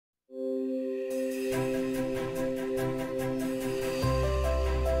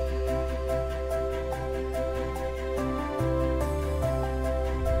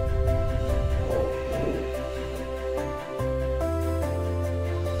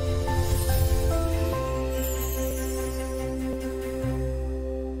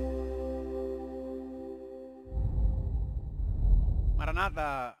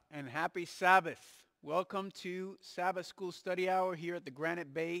Maranatha and happy Sabbath. Welcome to Sabbath School Study Hour here at the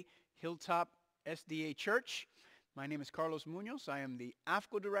Granite Bay Hilltop SDA Church. My name is Carlos Munoz. I am the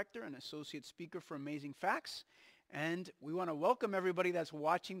AFCO Director and Associate Speaker for Amazing Facts. And we want to welcome everybody that's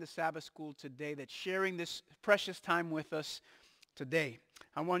watching the Sabbath School today, that's sharing this precious time with us today.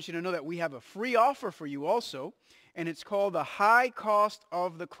 I want you to know that we have a free offer for you also, and it's called The High Cost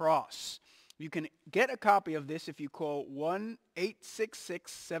of the Cross. You can get a copy of this if you call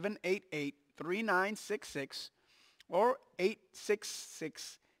 1-866-788-3966 or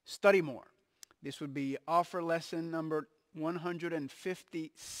 866-STUDY-MORE. This would be offer lesson number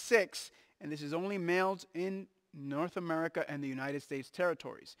 156, and this is only mailed in North America and the United States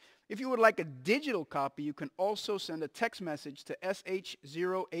territories. If you would like a digital copy, you can also send a text message to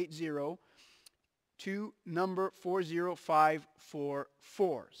SH080 to number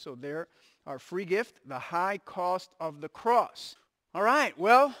 40544. So there, our free gift, The High Cost of the Cross. All right,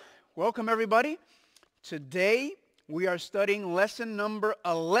 well, welcome everybody. Today we are studying lesson number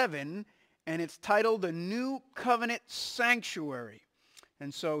 11, and it's titled The New Covenant Sanctuary.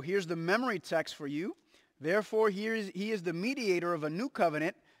 And so here's the memory text for you. Therefore, he is the mediator of a new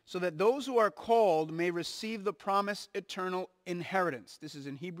covenant, so that those who are called may receive the promised eternal inheritance. This is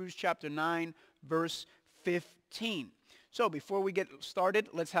in Hebrews chapter 9, verse 15. So before we get started,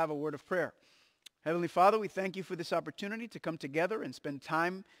 let's have a word of prayer. Heavenly Father, we thank you for this opportunity to come together and spend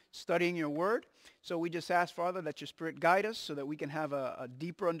time studying your word. So we just ask, Father, that your Spirit guide us so that we can have a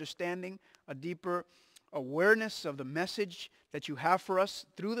deeper understanding, a deeper awareness of the message that you have for us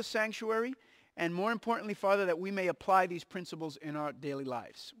through the sanctuary. And more importantly, Father, that we may apply these principles in our daily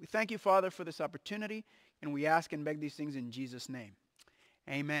lives. We thank you, Father, for this opportunity, and we ask and beg these things in Jesus' name.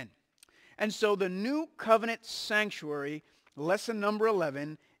 Amen. And so the new covenant sanctuary, lesson number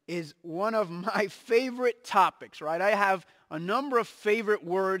 11, is one of my favorite topics, right? I have a number of favorite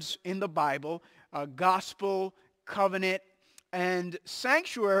words in the Bible, gospel, covenant, and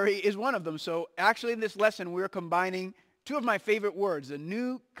sanctuary is one of them. So actually in this lesson, we're combining two of my favorite words, the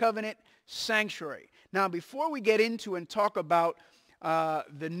new covenant sanctuary. Now, before we get into and talk about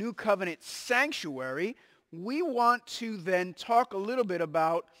the new covenant sanctuary, we want to then talk a little bit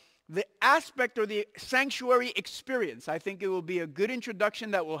about the aspect or the sanctuary experience. I think it will be a good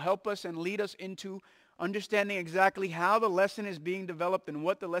introduction that will help us and lead us into understanding exactly how the lesson is being developed and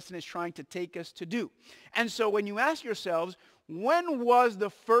what the lesson is trying to take us to do. And so when you ask yourselves, when was the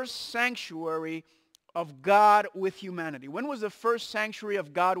first sanctuary of God with humanity? When was the first sanctuary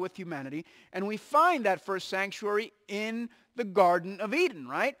of God with humanity? And we find that first sanctuary in the Garden of Eden,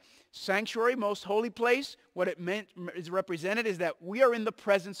 right? Sanctuary, most holy place, what it meant is represented is that we are in the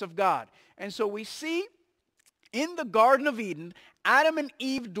presence of God. And so we see in the Garden of Eden, Adam and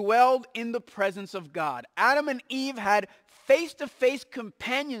Eve dwelled in the presence of God. Adam and Eve had face-to-face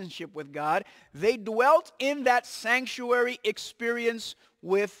companionship with God. They dwelt in that sanctuary experience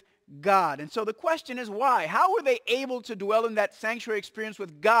with God. And so the question is why? How were they able to dwell in that sanctuary experience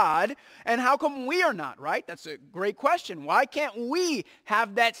with God, and how come we are not, right? That's a great question. Why can't we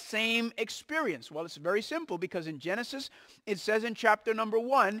have that same experience? Well, it's very simple, because in Genesis, it says in chapter number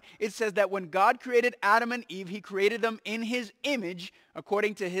 1, it says that when God created Adam and Eve, he created them in his image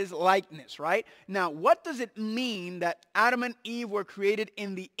according to his likeness, right? Now, what does it mean that Adam and Eve were created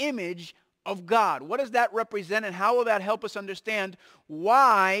in the image of God? What does that represent, and how will that help us understand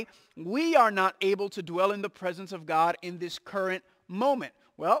why we are not able to dwell in the presence of God in this current moment?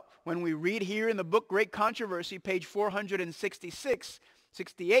 Well, when we read here in the book Great Controversy, page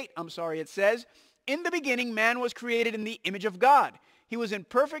 468, it says, "In the beginning, man was created in the image of God. He was in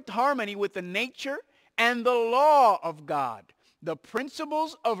perfect harmony with the nature and the law of God. The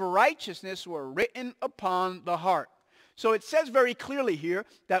principles of righteousness were written upon the heart." So it says very clearly here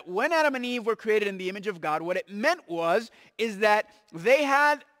that when Adam and Eve were created in the image of God, what it meant is that they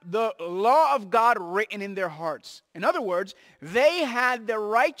had the law of God written in their hearts. In other words, they had the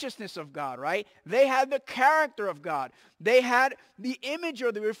righteousness of God, right? They had the character of God. They had the image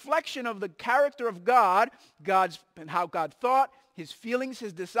or the reflection of the character of God, how God thought, his feelings,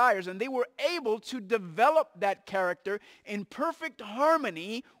 his desires, and they were able to develop that character in perfect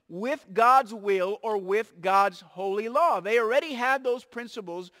harmony with God's will or with God's holy law. They already had those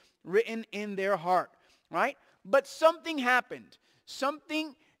principles written in their heart, right? But something happened.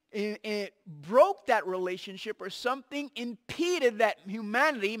 Something broke that relationship, or something impeded that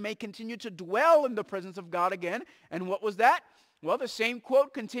humanity may continue to dwell in the presence of God again. And what was that? Well, the same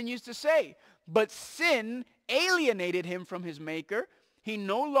quote continues to say, "But sin alienated him from his maker. He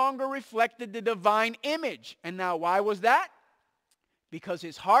no longer reflected the divine image." And now why was that? Because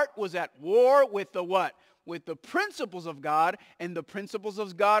his heart was at war with the what? with the principles of God, and the principles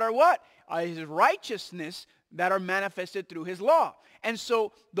of God are what? His righteousness that are manifested through his law. And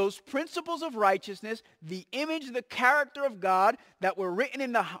so those principles of righteousness, the image, the character of God that were written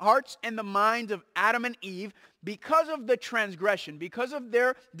in the hearts and the minds of Adam and Eve, because of the transgression, because of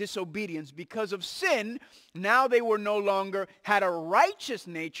their disobedience, because of sin, now they were no longer had a righteous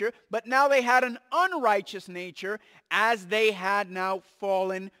nature, but now they had an unrighteous nature, as they had now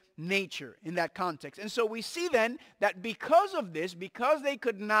fallen nature in that context. And so we see then that because of this, because they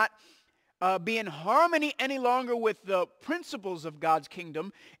could not be in harmony any longer with the principles of God's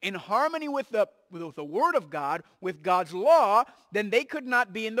kingdom, in harmony with the Word of God, with God's law, then they could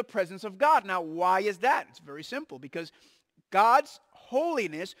not be in the presence of God. Now, why is that? It's very simple, because God's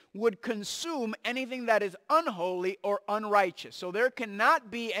holiness would consume anything that is unholy or unrighteous. So there cannot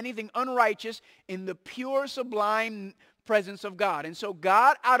be anything unrighteous in the pure, sublime presence of God. And so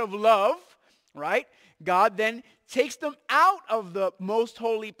God, out of love, right, God then takes them out of the most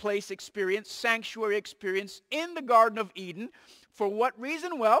holy place experience, sanctuary experience in the Garden of Eden. For what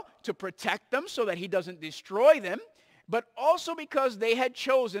reason? Well, to protect them so that he doesn't destroy them, but also because they had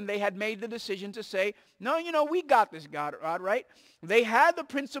chosen, they had made the decision to say, no, we got this, God, right? They had the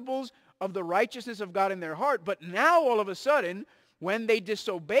principles of the righteousness of God in their heart, but now all of a sudden, when they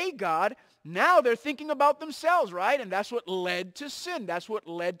disobey God, now they're thinking about themselves, right? And that's what led to sin. That's what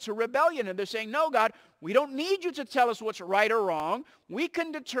led to rebellion. And they're saying, no, God, we don't need you to tell us what's right or wrong. We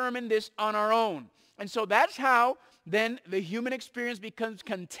can determine this on our own. And so that's how then the human experience becomes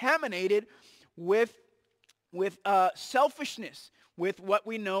contaminated with selfishness, with what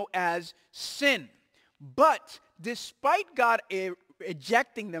we know as sin. But despite God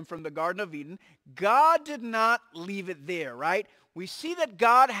ejecting them from the Garden of Eden, God did not leave it there, right? We see that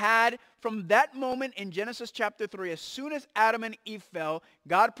God had, from that moment in Genesis chapter 3, as soon as Adam and Eve fell,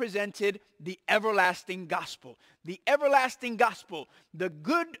 God presented the everlasting gospel. The everlasting gospel, the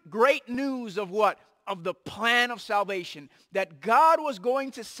good, great news of what? Of the plan of salvation, that God was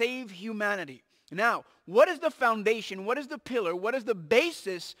going to save humanity. Now, what is the foundation? What is the pillar? What is the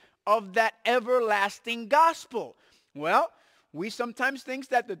basis of that everlasting gospel? Well, we sometimes think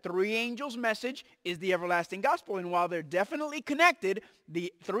that the three angels' message is the everlasting gospel. And while they're definitely connected,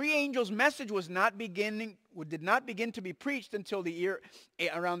 the three angels' message did not begin to be preached until the year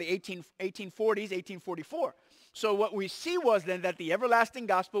around the 1840s, 1844. So what we see was then that the everlasting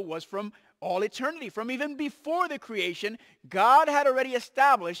gospel was from all eternity. From even before the creation, God had already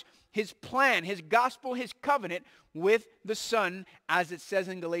established his plan, his gospel, his covenant with the Son, as it says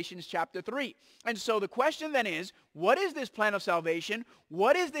in Galatians chapter 3. And so the question then is, what is this plan of salvation?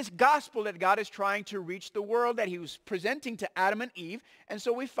 What is this gospel that God is trying to reach the world, that he was presenting to Adam and Eve? And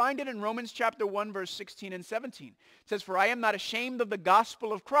so we find it in Romans chapter 1, verse 16 and 17. It says, for I am not ashamed of the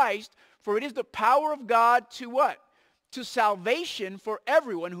gospel of Christ, for it is the power of God to what? To salvation for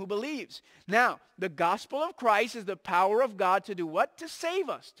everyone who believes. Now, the gospel of Christ is the power of God to do what? To save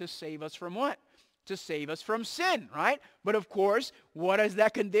us. To save us from what? To save us from sin, right? But of course, what is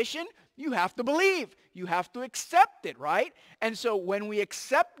that condition? You have to believe. You have to accept it, right? And so when we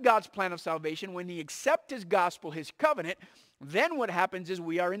accept God's plan of salvation, when we accept his gospel, his covenant, then what happens is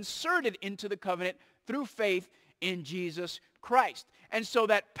we are inserted into the covenant through faith in Jesus Christ. And so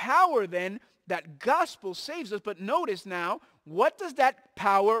that power then, that gospel saves us. But notice now, what does that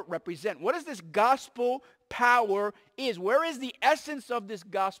power represent? What is this gospel power is? Where is the essence of this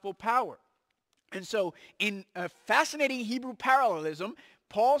gospel power? And so in a fascinating Hebrew parallelism,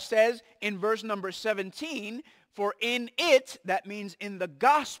 Paul says in verse number 17, for in it, that means in the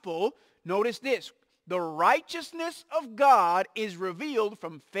gospel, notice this, the righteousness of God is revealed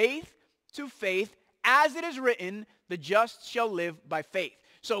from faith to faith, as it is written, the just shall live by faith.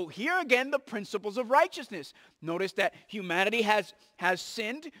 So here again, the principles of righteousness. Notice that humanity has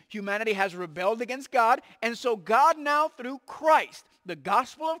sinned. Humanity has rebelled against God. And so God now, through Christ, the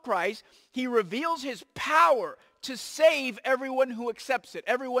gospel of Christ, he reveals his power to save everyone who accepts it,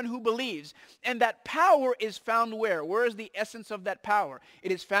 everyone who believes. And that power is found where? Where is the essence of that power?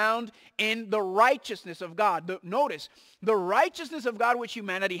 It is found in the righteousness of God. Notice, the righteousness of God which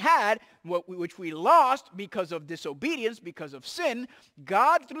humanity had, which we lost because of disobedience, because of sin,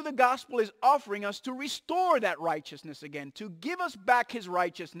 God through the gospel is offering us to restore that righteousness again, to give us back his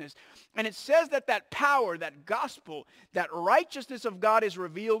righteousness. And it says that that power, that gospel, that righteousness of God is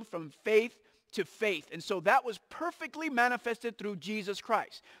revealed from faith to faith. And so that was perfectly manifested through Jesus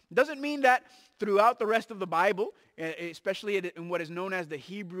Christ. It doesn't mean that throughout the rest of the Bible, especially in what is known as the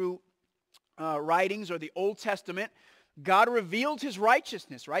Hebrew writings or the Old Testament, God revealed his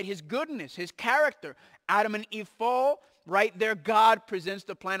righteousness, right? His goodness, his character. Adam and Eve fall. right there, God presents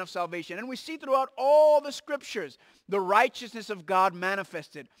the plan of salvation. And we see throughout all the scriptures, the righteousness of God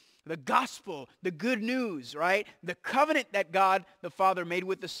manifested. The gospel, the good news, right? The covenant that God the Father made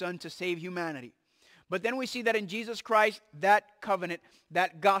with the Son to save humanity. But then we see that in Jesus Christ, that covenant,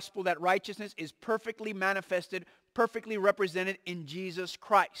 that gospel, that righteousness is perfectly manifested, perfectly represented in Jesus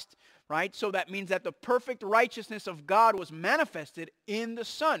Christ, right? So that means that the perfect righteousness of God was manifested in the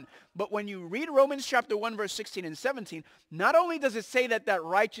Son. But when you read Romans chapter 1, verse 16 and 17, not only does it say that that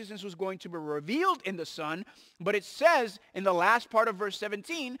righteousness was going to be revealed in the Son, but it says in the last part of verse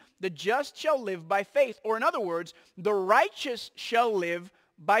 17, the just shall live by faith. Or in other words, the righteous shall live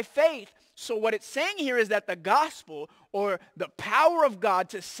by faith. So what it's saying here is that the gospel, or the power of God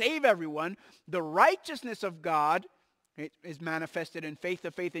to save everyone, the righteousness of God, it is manifested in faith.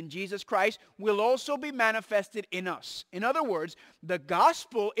 The faith in Jesus Christ will also be manifested in us. In other words, the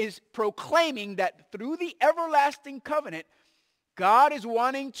gospel is proclaiming that through the everlasting covenant, God is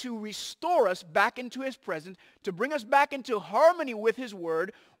wanting to restore us back into his presence, to bring us back into harmony with his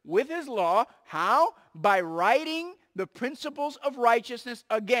word, with his law. How? By writing the principles of righteousness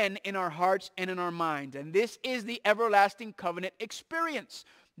again in our hearts and in our minds. And this is the everlasting covenant experience.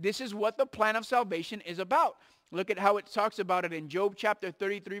 This is what the plan of salvation is about. Look at how it talks about it in Job chapter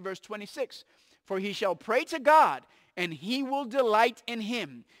 33, verse 26. For he shall pray to God, and he will delight in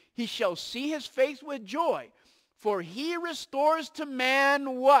him. He shall see his face with joy. For he restores to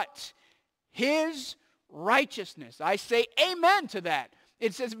man what? His righteousness. I say amen to that.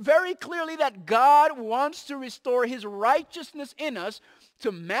 It says very clearly that God wants to restore his righteousness in us,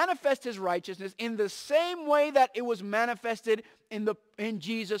 to manifest his righteousness in the same way that it was manifested in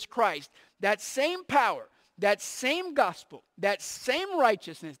Jesus Christ. That same power, that same gospel, that same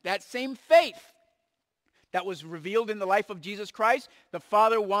righteousness, that same faith that was revealed in the life of Jesus Christ, the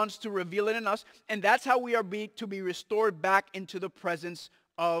Father wants to reveal it in us, and that's how we are to be restored back into the presence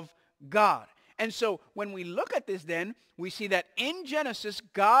of God. And so when we look at this then, we see that in Genesis,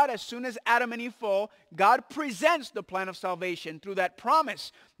 God, as soon as Adam and Eve fall, God presents the plan of salvation through that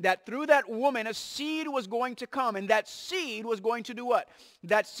promise that through that woman a seed was going to come, and that seed was going to do what?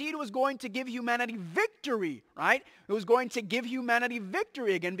 That seed was going to give humanity victory, right? It was going to give humanity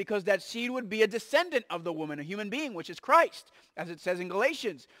victory again, because that seed would be a descendant of the woman, a human being, which is Christ, as it says in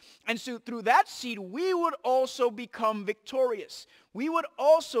Galatians. And so through that seed, we would also become victorious. We would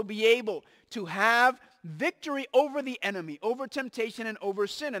also be able to have victory over the enemy, over temptation, and over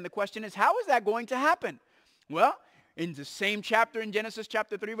sin. And the question is, how is that going to happen? Well, in the same chapter, in Genesis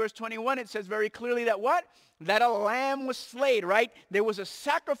chapter 3, verse 21, it says very clearly that what? That a lamb was slain, right? There was a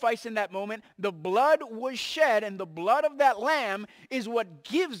sacrifice in that moment. The blood was shed, and the blood of that lamb is what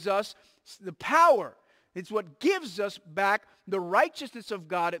gives us the power. It's what gives us back the righteousness of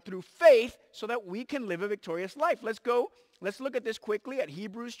God through faith, so that we can live a victorious life. Let's look at this quickly at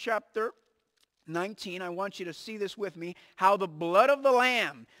Hebrews chapter 19. I want you to see this with me, how the blood of the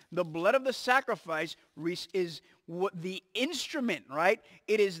lamb, the blood of the sacrifice is what the instrument, right?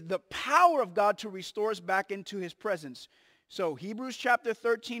 It is the power of God to restore us back into his presence. So Hebrews chapter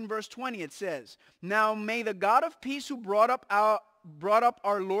 13, verse 20, it says, now may the God of peace, who brought up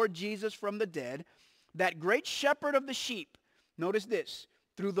our Lord Jesus from the dead, that great shepherd of the sheep, notice this,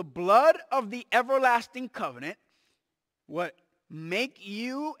 through the blood of the everlasting covenant, what? Make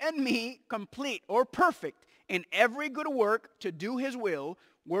you and me complete or perfect in every good work to do his will,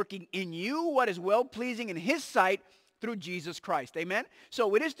 working in you what is well-pleasing in his sight through Jesus Christ. Amen?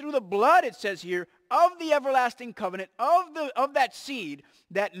 So it is through the blood, it says here, of the everlasting covenant, of that seed,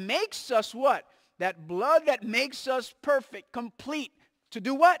 that makes us what? That blood that makes us perfect, complete. To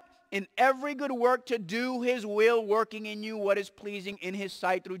do what? In every good work to do his will, working in you what is pleasing in his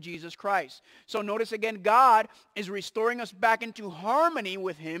sight through Jesus Christ. So notice again, God is restoring us back into harmony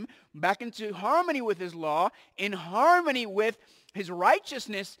with him, back into harmony with his law, in harmony with his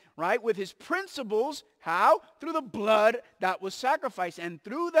righteousness, right? With his principles. How? Through the blood that was sacrificed. And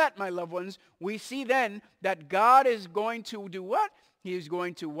through that, my loved ones, we see then that God is going to do what? He is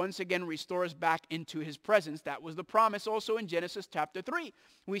going to once again restore us back into his presence. That was the promise also in Genesis chapter 3.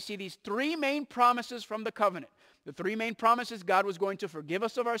 We see these three main promises from the covenant. The three main promises: God was going to forgive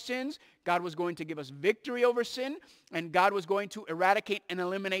us of our sins, God was going to give us victory over sin, and God was going to eradicate and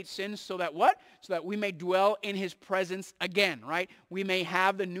eliminate sin, so that what? So that we may dwell in his presence again, right? We may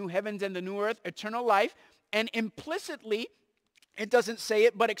have the new heavens and the new earth, eternal life. And implicitly, it doesn't say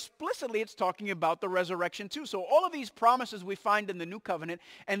it, but explicitly it's talking about the resurrection too. So all of these promises we find in the new covenant,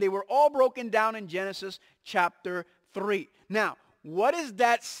 and they were all broken down in Genesis chapter 3. Now, what is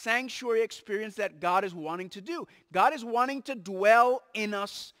that sanctuary experience that God is wanting to do? God is wanting to dwell in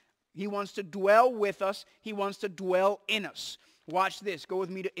us He wants to dwell with us. He wants to dwell in us. Watch this. Go with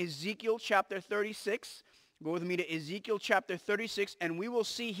me to Ezekiel chapter 36. Go with me to Ezekiel chapter 36, and we will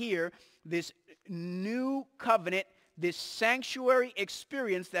see here this new covenant, this sanctuary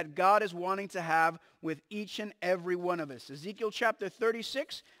experience that God is wanting to have with each and every one of us. Ezekiel chapter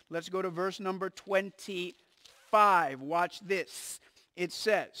 36, let's go to verse number 25. Watch this. It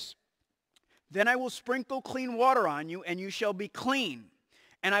says, "Then I will sprinkle clean water on you, and you shall be clean.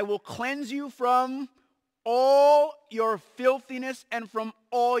 And I will cleanse you from all your filthiness and from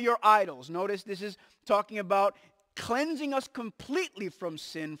all your idols." Notice this is talking about cleansing us completely from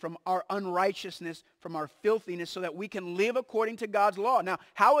sin, from our unrighteousness, from our filthiness, so that we can live according to God's law. Now,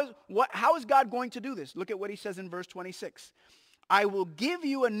 how is God going to do this? Look at what he says in verse 26. "I will give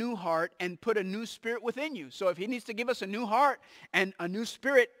you a new heart and put a new spirit within you." So if he needs to give us a new heart and a new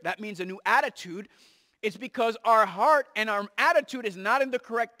spirit, that means a new attitude. It's because our heart and our attitude is not in the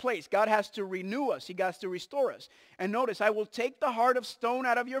correct place. God has to renew us. He has to restore us. And notice, "I will take the heart of stone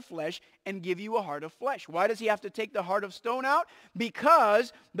out of your flesh and give you a heart of flesh." Why does he have to take the heart of stone out?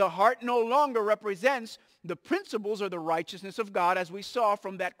 Because the heart no longer represents the principles or the righteousness of God, as we saw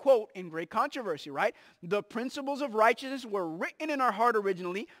from that quote in Great Controversy, right? The principles of righteousness were written in our heart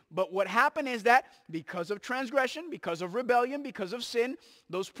originally, but what happened is that because of transgression, because of rebellion, because of sin,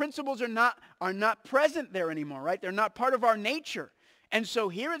 those principles are not present there anymore, right? They're not part of our nature. And so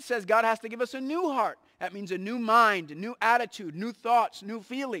here it says God has to give us a new heart. That means a new mind, a new attitude, new thoughts, new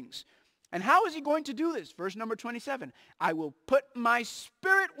feelings. And how is he going to do this? Verse number 27. "I will put my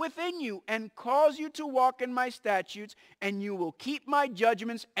spirit within you and cause you to walk in my statutes, and you will keep my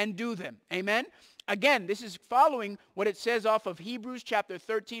judgments and do them." Amen? Again, this is following what it says off of Hebrews chapter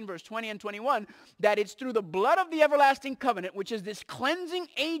 13, verse 20 and 21, that it's through the blood of the everlasting covenant, which is this cleansing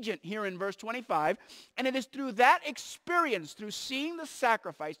agent here in verse 25, and it is through that experience, through seeing the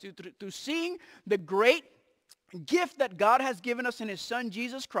sacrifice, through seeing the great gift that God has given us in his son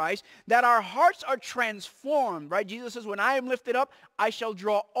Jesus Christ, that our hearts are transformed, right? Jesus says, "When I am lifted up, I shall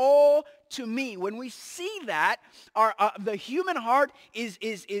draw all to me." When we see that, the human heart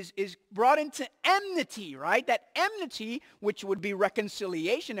is brought into enmity, right? That enmity, which would be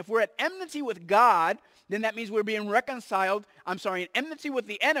reconciliation. If we're at enmity with God, then that means we're being reconciled, in enmity with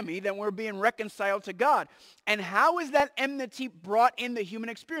the enemy, then we're being reconciled to God. And how is that enmity brought in the human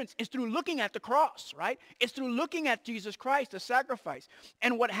experience? It's through looking at the cross, right? It's through looking at Jesus Christ, the sacrifice.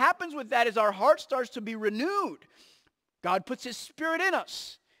 And what happens with that is our heart starts to be renewed. God puts his spirit in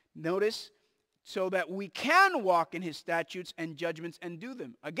us. Notice, so that we can walk in his statutes and judgments and do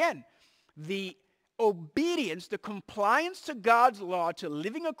them. Again, the obedience, the compliance to God's law, to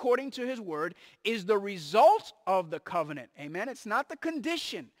living according to his word, is the result of the covenant. Amen? It's not the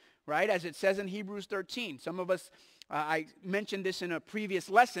condition, right? As it says in Hebrews 13. Some of us, I mentioned this in a previous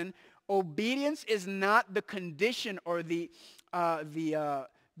lesson, obedience is not the condition or the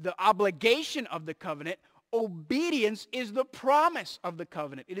obligation of the covenant. Obedience is the promise of the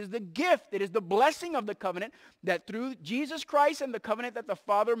covenant. It is the gift. It is the blessing of the covenant that through Jesus Christ and the covenant that the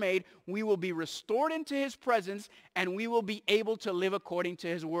Father made, we will be restored into his presence and we will be able to live according to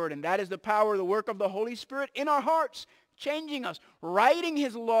his word. And that is the power, the work of the Holy Spirit in our hearts, changing us, writing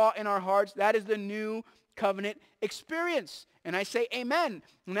his law in our hearts. That is the new covenant experience. And I say amen.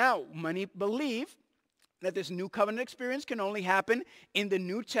 Now, many believe that this new covenant experience can only happen in the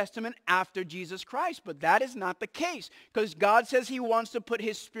New Testament after Jesus Christ. But that is not the case, because God says he wants to put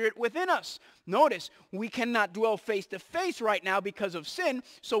his spirit within us. Notice, we cannot dwell face to face right now because of sin.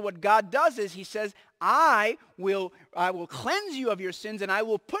 So what God does is he says, I will cleanse you of your sins and I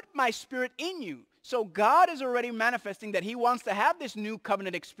will put my spirit in you. So God is already manifesting that he wants to have this new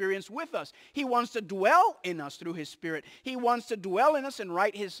covenant experience with us. He wants to dwell in us through his spirit. He wants to dwell in us and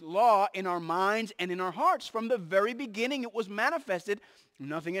write his law in our minds and in our hearts. From the very beginning it was manifested.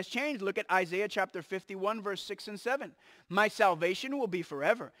 Nothing has changed. Look at Isaiah chapter 51 verse 6 and 7. My salvation will be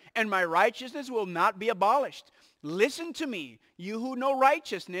forever and my righteousness will not be abolished. Listen to me, you who know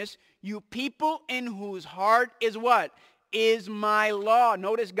righteousness, you people in whose heart is what? Is my law.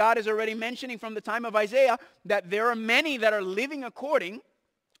 Notice God is already mentioning from the time of Isaiah that there are many that are living according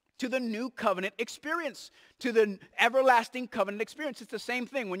to the new covenant experience, to the everlasting covenant experience. It's the same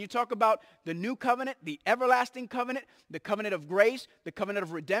thing. When you talk about the new covenant, the everlasting covenant, the covenant of grace, the covenant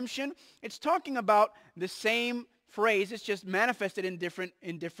of redemption, it's talking about the same phrase. It's just manifested in different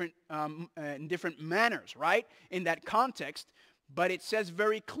manners, right? In that context. But it says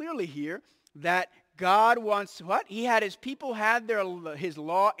very clearly here that God wants what? He had his people had his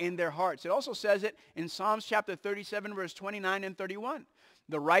law in their hearts. It also says it in Psalms chapter 37 verse 29 and 31.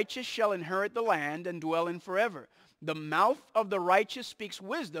 The righteous shall inherit the land and dwell in forever. The mouth of the righteous speaks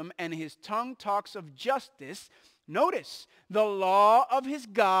wisdom, and his tongue talks of justice. Notice, the law of his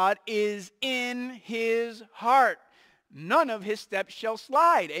God is in his heart. None of his steps shall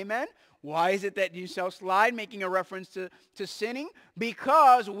slide. Amen? Why is it that you shall slide, making a reference to sinning?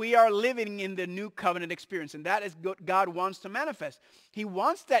 Because we are living in the new covenant experience, and that is what God wants to manifest. He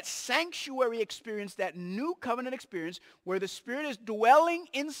wants that sanctuary experience, that new covenant experience, where the Spirit is dwelling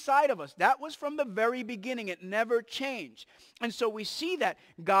inside of us. That was from the very beginning. It never changed. And so we see that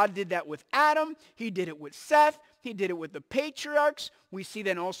God did that with Adam. He did it with Seth. He did it with the patriarchs. We see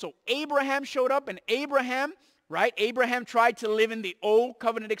then also Abraham showed up, and Abraham, right? Abraham tried to live in the old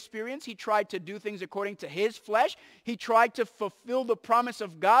covenant experience. He tried to do things according to his flesh. He tried to fulfill the promise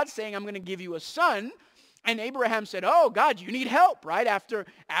of God, saying, I'm going to give you a son. And Abraham said, oh, God, you need help, right? After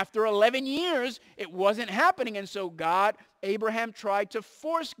 11 years, it wasn't happening. And so Abraham tried to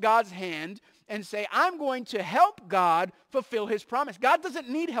force God's hand and say, I'm going to help God fulfill his promise. God doesn't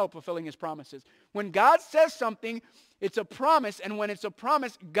need help fulfilling his promises. When God says something, it's a promise. And when it's a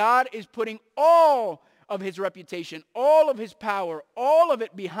promise, God is putting all of his reputation, all of his power, all of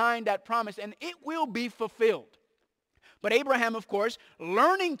it behind that promise, and it will be fulfilled. But Abraham, of course,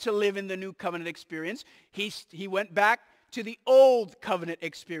 learning to live in the new covenant experience, he went back to the old covenant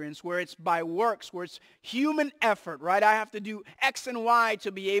experience where it's by works, where it's human effort, right? I have to do X and Y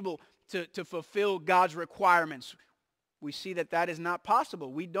to be able to fulfill God's requirements. We see that is not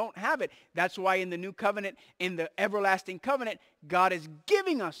possible. We don't have it. That's why in the new covenant, in the everlasting covenant, God is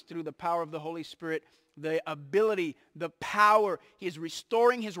giving us through the power of the Holy Spirit the ability, the power. He is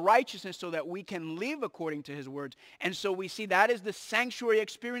restoring his righteousness so that we can live according to his words. And so we see that is the sanctuary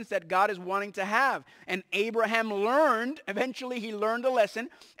experience that God is wanting to have. And Abraham eventually he learned a lesson.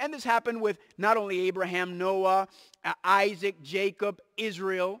 And this happened with not only Abraham, Noah, Isaac, Jacob,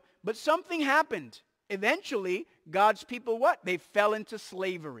 Israel, but something happened. Eventually, God's people, what? They fell into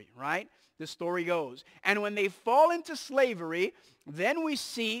slavery, right? The story goes. And when they fall into slavery, then we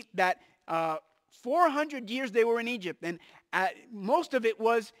see that 400 years they were in Egypt, and most of it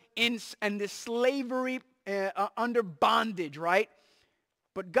was in this slavery under bondage, right?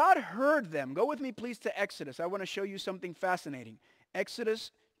 But God heard them. Go with me, please, to Exodus. I want to show you something fascinating. Exodus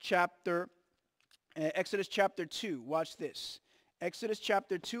chapter 2. Watch this. Exodus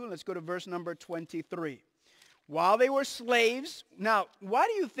chapter 2, and let's go to verse number 23. While they were slaves, now, why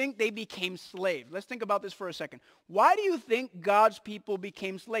do you think they became slaves? Let's think about this for a second. Why do you think God's people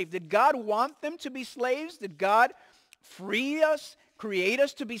became slaves? Did God want them to be slaves? Did God free us, create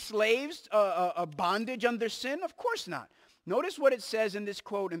us to be slaves, a bondage under sin? Of course not. Notice what it says in this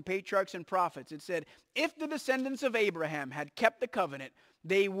quote in Patriarchs and Prophets. It said, if the descendants of Abraham had kept the covenant,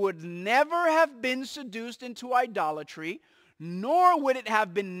 they would never have been seduced into idolatry, nor would it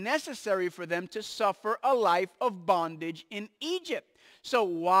have been necessary for them to suffer a life of bondage in Egypt. So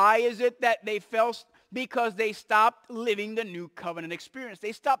why is it that they fell? Because they stopped living the new covenant experience.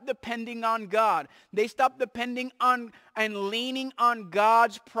 They stopped depending on God. They stopped depending on and leaning on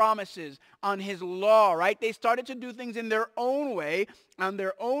God's promises, on his law, right? They started to do things in their own way, on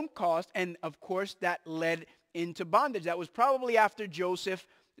their own cost, and of course that led into bondage. That was probably after Joseph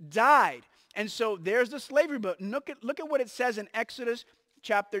died. And so there's the slavery, but look at what it says in Exodus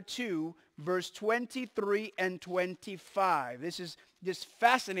chapter 2, verse 23 and 25. This is just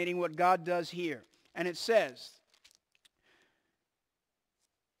fascinating what God does here. And it says,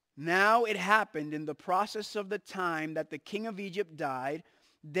 now it happened in the process of the time that the king of Egypt died.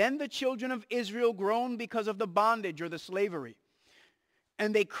 Then the children of Israel groaned because of the bondage or the slavery.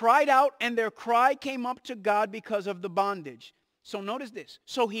 And they cried out, and their cry came up to God because of the bondage. So notice this.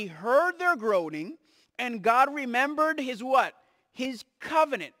 So he heard their groaning, and God remembered his what? His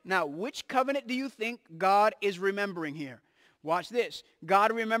covenant. Now, which covenant do you think God is remembering here? Watch this.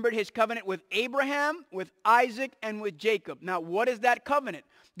 God remembered his covenant with Abraham, with Isaac, and with Jacob. Now, what is that covenant?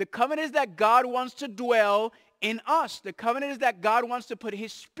 The covenant is that God wants to dwell in us. The covenant is that God wants to put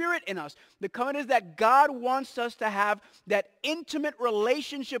his Spirit in us. The covenant is that God wants us to have that intimate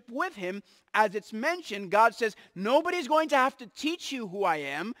relationship with him. As it's mentioned, God says, nobody's going to have to teach you who I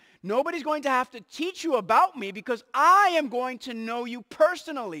am. Nobody's going to have to teach you about me because I am going to know you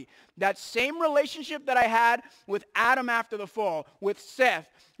personally. That same relationship that I had with Adam after the fall, with Seth,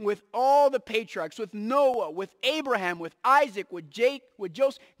 with all the patriarchs, with Noah, with Abraham, with Isaac, with Jake, with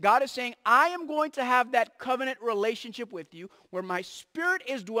Joseph. God is saying, I am going to have that covenant relationship with you where my Spirit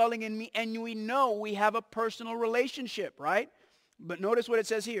is dwelling in me, and we know we have a personal relationship, right? But notice what it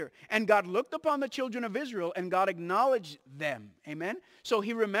says here. And God looked upon the children of Israel, and God acknowledged them. Amen? So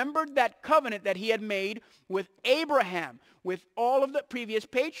he remembered that covenant that he had made with Abraham, with all of the previous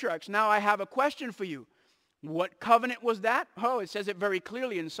patriarchs. Now I have a question for you. What covenant was that? Oh, it says it very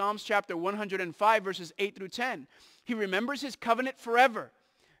clearly in Psalms chapter 105, verses 8 through 10. He remembers his covenant forever,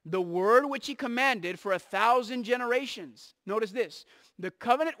 the word which he commanded for 1,000 generations. Notice this. The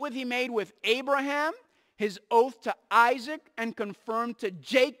covenant which he made with Abraham, his oath to Isaac, and confirmed to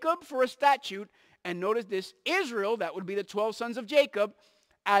Jacob for a statute. And notice this, Israel, that would be the 12 sons of Jacob,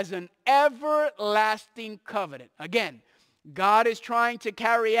 as an everlasting covenant. Again, God is trying to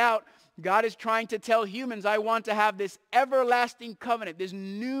tell humans, I want to have this everlasting covenant, this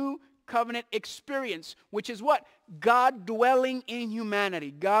new covenant experience, which is what? God dwelling in humanity,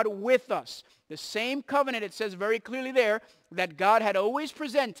 God with us. The same covenant, it says very clearly there, that God had always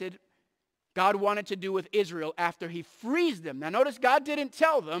presented, God wanted to do with Israel after he frees them. Now notice, God didn't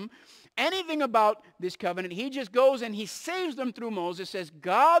tell them anything about this covenant. He just goes and he saves them through Moses, says,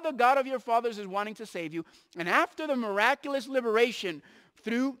 God, the God of your fathers, is wanting to save you. And after the miraculous liberation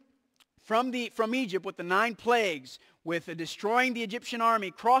from Egypt with the 9 plagues, with destroying the Egyptian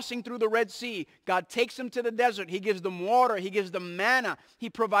army, crossing through the Red Sea, God takes them to the desert. He gives them water. He gives them manna. He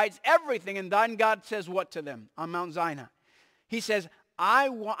provides everything. And then God says what to them on Mount Sinai? He says,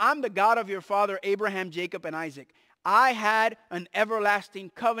 I'm the God of your father, Abraham, Jacob, and Isaac. I had an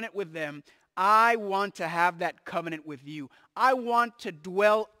everlasting covenant with them. I want to have that covenant with you. I want to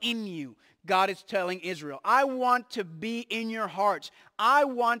dwell in you. God is telling Israel, I want to be in your hearts. I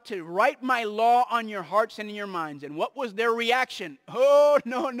want to write my law on your hearts and in your minds. And what was their reaction? Oh,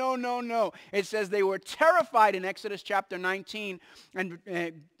 no, no, no, no. It says they were terrified in Exodus chapter 19,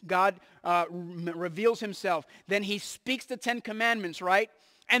 and God reveals himself. Then he speaks the 10 commandments, right?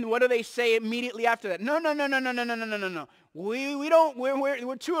 And what do they say immediately after that? No, no, no, no, no, no, no, no, no, no, no.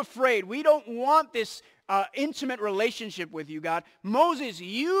 We're too afraid. We don't want this intimate relationship with you, God. Moses,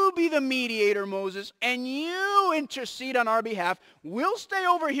 you be the mediator, Moses, and you intercede on our behalf. We'll stay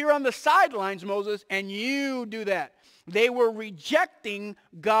over here on the sidelines, Moses, and you do that. They were rejecting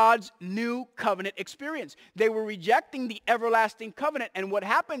God's new covenant experience. They were rejecting the everlasting covenant. And what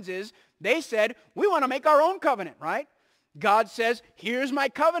happens is they said, we want to make our own covenant, right? God says, here's my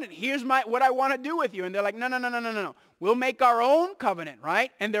covenant. Here's what I want to do with you. And they're like, no, no, no, no, no, no, no. We'll make our own covenant,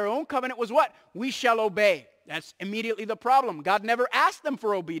 right? And their own covenant was what? We shall obey. That's immediately the problem. God never asked them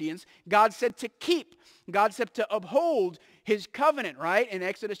for obedience. God said to keep. God said to uphold his covenant, right? In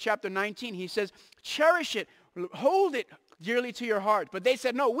Exodus chapter 19, he says, cherish it. Hold it dearly to your heart. But they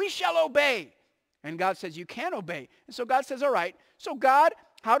said, no, we shall obey. And God says, you can't obey. And so God says, all right. So God,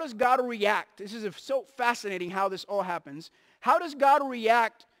 how does God react? This is so fascinating how this all happens. How does God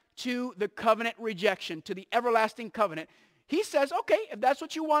react to the covenant rejection, to the everlasting covenant? He says, okay, if that's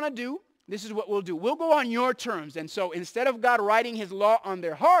what you want to do, this is what we'll do. We'll go on your terms. And so instead of God writing his law on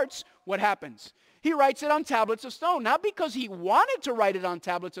their hearts, what happens? He writes it on tablets of stone. Not because he wanted to write it on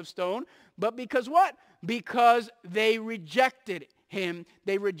tablets of stone, but because what? Because they rejected him.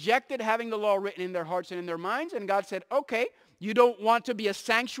 They rejected having the law written in their hearts and in their minds. And God said, okay, you don't want to be a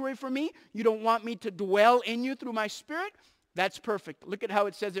sanctuary for me. You don't want me to dwell in you through my spirit. That's perfect. Look at how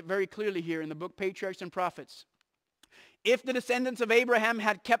it says it very clearly here in the book Patriarchs and Prophets. If the descendants of Abraham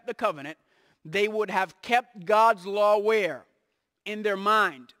had kept the covenant, they would have kept God's law where? In their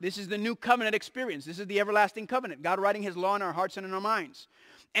mind. This is the new covenant experience. This is the everlasting covenant. God writing his law in our hearts and in our minds.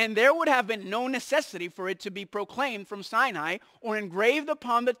 And there would have been no necessity for it to be proclaimed from Sinai or engraved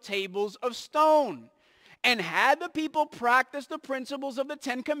upon the tables of stone. And had the people practiced the principles of the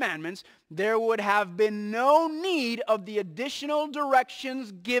 10 commandments, there would have been no need of the additional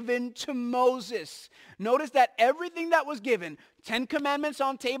directions given to Moses. Notice that everything that was given, 10 commandments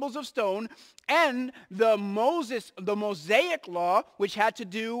on tables of stone, and the Mosaic law, which had to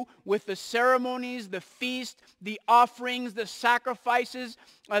do with the ceremonies, the feast, the offerings, the sacrifices,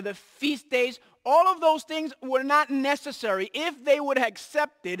 the feast days, all of those things were not necessary if they would have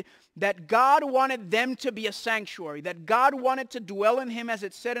accepted that God wanted them to be a sanctuary, that God wanted to dwell in him, as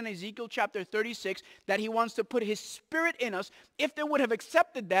it said in Ezekiel chapter 36, that he wants to put his spirit in us. If they would have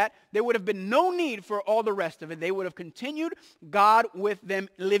accepted that, there would have been no need for all the rest of it. They would have continued God with them,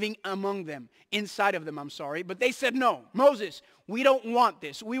 living among them, inside of them, But they said, no, Moses, we don't want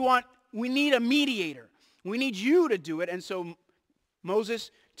this. We need a mediator. We need you to do it. And so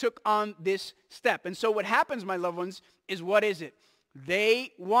Moses took on this step. And so what happens, my loved ones, is what is it?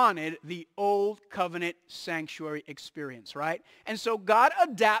 They wanted the old covenant sanctuary experience, right? And so God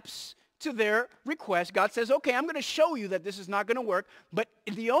adapts to their request. God says, okay, I'm going to show you that this is not going to work. But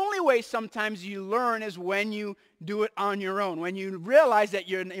the only way sometimes you learn is when you do it on your own, when you realize that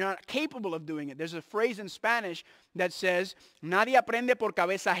you're not capable of doing it. There's a phrase in Spanish that says, nadie aprende por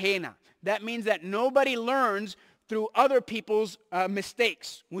cabeza ajena. That means that nobody learns through other people's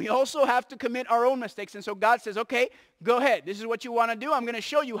mistakes. We also have to commit our own mistakes. And so God says, okay, go ahead. This is what you want to do. I'm going to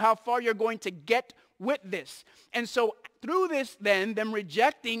show you how far you're going to get with this. And so through this then, them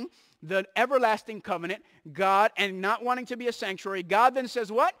rejecting the everlasting covenant, God, and not wanting to be a sanctuary, God then says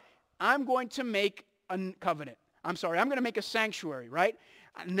what? I'm going to make a covenant. I'm going to make a sanctuary, right?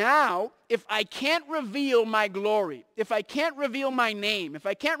 Now, if I can't reveal my glory, if I can't reveal my name, if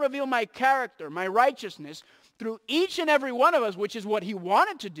I can't reveal my character, my righteousness through each and every one of us, which is what he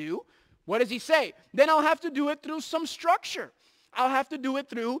wanted to do, what does he say? Then I'll have to do it through some structure. I'll have to do it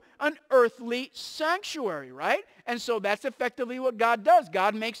through an earthly sanctuary, right? And so that's effectively what God does.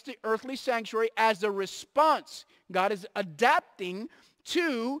 God makes the earthly sanctuary as a response. God is adapting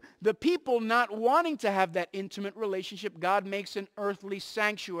to the people not wanting to have that intimate relationship. God makes an earthly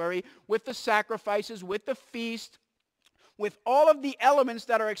sanctuary with the sacrifices, with the feast, with all of the elements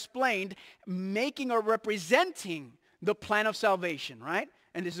that are explained, making or representing the plan of salvation, right?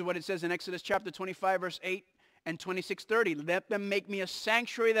 And this is what it says in Exodus chapter 25, verse 8 and 26:30. Let them make me a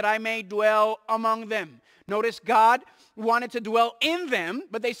sanctuary that I may dwell among them. Notice God wanted to dwell in them,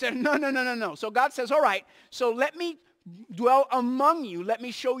 but they said, no. So God says, all right, so let me dwell among you. Let me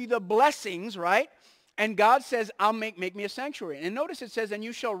show you the blessings, right? And God says, I'll make me a sanctuary. And notice it says, and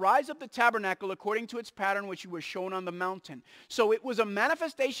you shall rise up the tabernacle according to its pattern which you were shown on the mountain. So it was a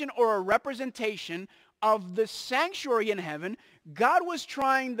manifestation or a representation of the sanctuary in heaven. God was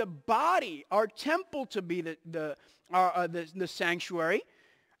trying the body, our temple, to be the sanctuary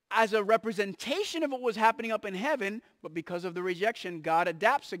as a representation of what was happening up in heaven. But because of the rejection, God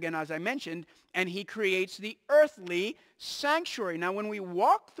adapts again, as I mentioned, and he creates the earthly sanctuary. Now, when we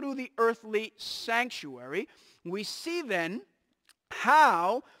walk through the earthly sanctuary, we see then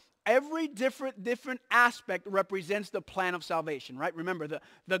how every different aspect represents the plan of salvation, right? Remember,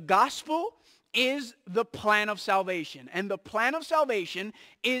 the gospel is the plan of salvation. And the plan of salvation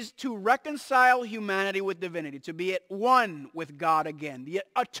is to reconcile humanity with divinity, to be at one with God again. The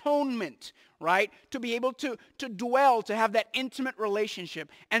atonement, right? To be able to dwell, to have that intimate relationship.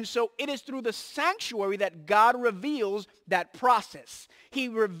 And so it is through the sanctuary that God reveals that process. He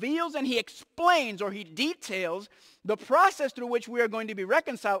reveals and he explains, or he details the process through which we are going to be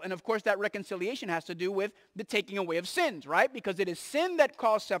reconciled. And of course that reconciliation has to do with the taking away of sins, right? Because it is sin that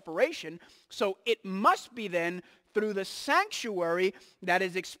caused separation. So it must be then through the sanctuary that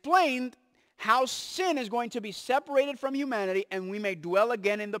is explained how sin is going to be separated from humanity and we may dwell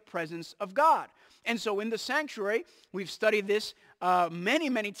again in the presence of God. And so in the sanctuary, we've studied this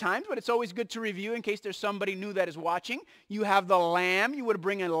many times, but it's always good to review in case there's somebody new that is watching. You have the lamb. You would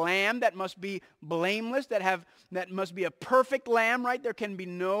bring a lamb that must be blameless, that must be a perfect lamb, right? There can be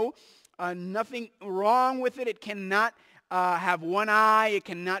nothing wrong with it. It cannot have one eye. It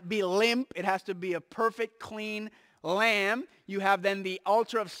cannot be limp. It has to be a perfect, clean lamb. You have then the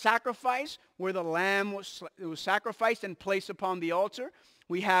altar of sacrifice where the lamb was sacrificed and placed upon the altar.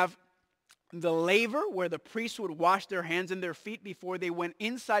 We have the laver, where the priests would wash their hands and their feet before they went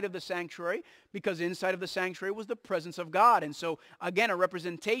inside of the sanctuary, because inside of the sanctuary was the presence of God. And so, again, a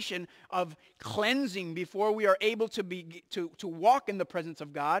representation of cleansing before we are able to walk in the presence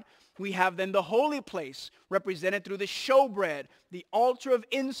of God. We have then the holy place, represented through the showbread, the altar of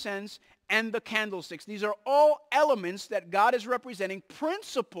incense, and the candlesticks. These are all elements that God is representing,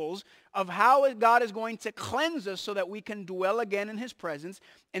 principles of how God is going to cleanse us so that we can dwell again in his presence.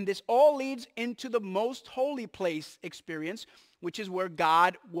 And this all leads into the most holy place experience, which is where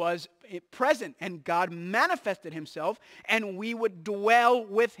God was present and God manifested himself and we would dwell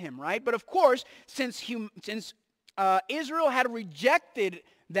with him, right? But of course, since Israel had rejected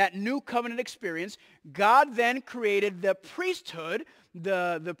that new covenant experience, God then created the priesthood,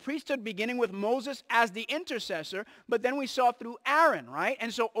 the priesthood beginning with Moses as the intercessor, but then we saw through Aaron, right?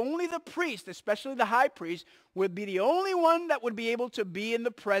 And so only the priest, especially the high priest, would be the only one that would be able to be in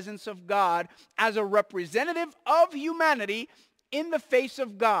the presence of God as a representative of humanity in the face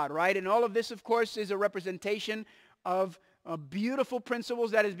of God, right? And all of this, of course, is a representation of beautiful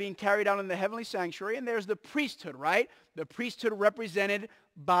principles that is being carried out in the heavenly sanctuary. And there's the priesthood, right? The priesthood represented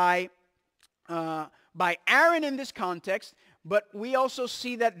by Aaron in this context, but we also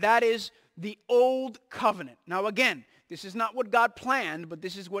see that is the old covenant. Now again, this is not what God planned, but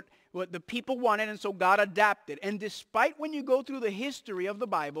this is what the people wanted, and so God adapted. And despite when you go through the history of the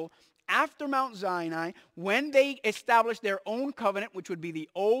Bible, after Mount Sinai, when they established their own covenant, which would be the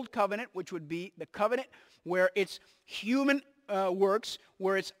old covenant, which would be the covenant where it's human works,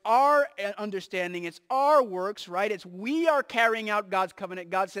 where it's our understanding, it's our works, right? It's we are carrying out God's covenant.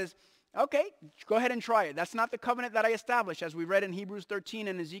 God says, Okay, go ahead and try it. That's not the covenant that I established, as we read in Hebrews 13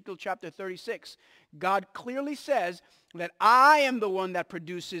 and Ezekiel chapter 36. God clearly says that I am the one that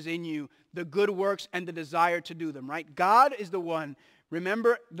produces in you the good works and the desire to do them, right? God is the one.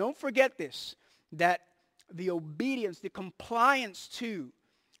 Remember, don't forget this, that the obedience, the compliance to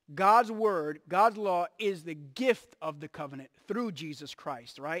God's word, God's law is the gift of the covenant through Jesus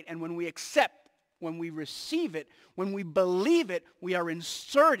Christ, right? And when we accept, when we receive it, when we believe it, we are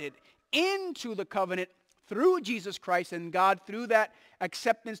inserted into the covenant through Jesus Christ, and God, through that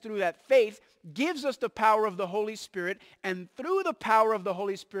acceptance, through that faith, gives us the power of the Holy Spirit, and through the power of the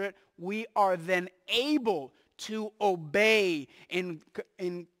Holy Spirit, we are then able to obey in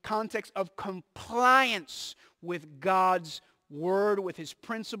context of compliance with God's word, with his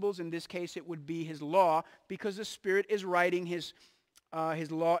principles. In this case, it would be his law, because the Spirit is writing his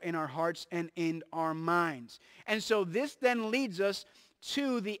law in our hearts and in our minds. And so this then leads us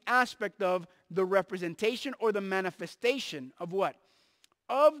to the aspect of the representation or the manifestation of what?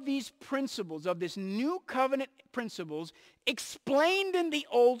 Of these principles, of this new covenant principles, explained in the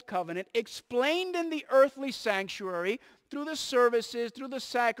old covenant, explained in the earthly sanctuary, through the services, through the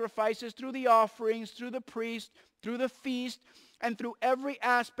sacrifices, through the offerings, through the priest, through the feast, and through every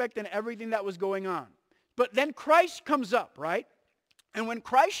aspect and everything that was going on. But then Christ comes up, right? And when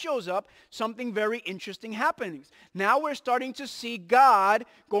Christ shows up, something very interesting happens. Now we're starting to see God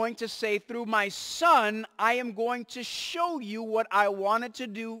going to say, through my Son, I am going to show you what I wanted to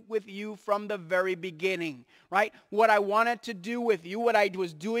do with you from the very beginning, right? What I wanted to do with you, what I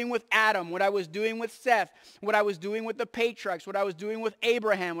was doing with Adam, what I was doing with Seth, what I was doing with the patriarchs, what I was doing with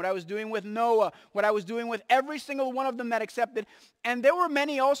Abraham, what I was doing with Noah, what I was doing with every single one of them that accepted. And there were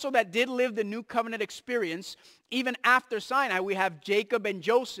many also that did live the new covenant experience. Even after Sinai, we have Jacob and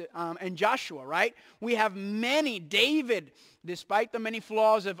Joseph and Joshua, right? We have many. David, despite the many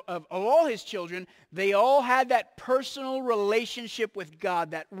flaws of all his children, they all had that personal relationship with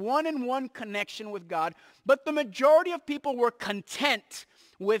God, that one-on-one connection with God. But the majority of people were content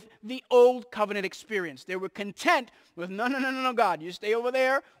with the old covenant experience. They were content with, no, God, you stay over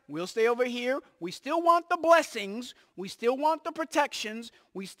there, we'll stay over here. We still want the blessings, we still want the protections,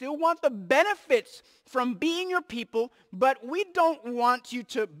 we still want the benefits from being your people, but we don't want you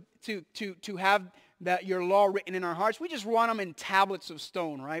to have that your law written in our hearts. We just want them in tablets of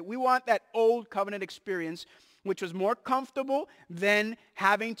stone, right? We want that old covenant experience, which was more comfortable than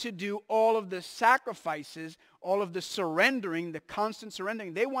having to do all of the sacrifices, all of the surrendering, the constant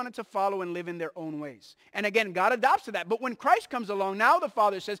surrendering. They wanted to follow and live in their own ways. And again, God adopts to that. But when Christ comes along, now the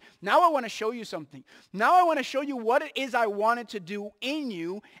Father says, now I want to show you something. Now I want to show you what it is I wanted to do in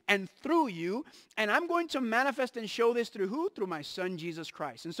you and through you. And I'm going to manifest and show this through who? Through my Son, Jesus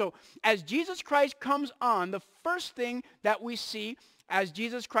Christ. And so as Jesus Christ comes on, the first thing that we see as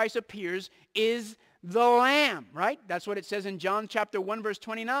Jesus Christ appears is the Lamb, right? That's what it says in John chapter 1, verse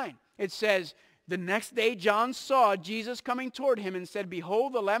 29. It says, the next day John saw Jesus coming toward him and said,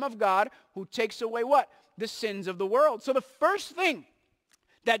 behold, the Lamb of God who takes away what? The sins of the world. So the first thing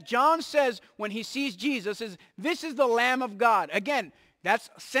that John says when he sees Jesus is, this is the Lamb of God. Again, that's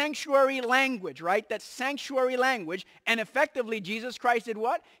sanctuary language, right? That's sanctuary language. And effectively, Jesus Christ did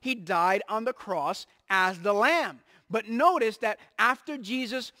what? He died on the cross as the Lamb. But notice that after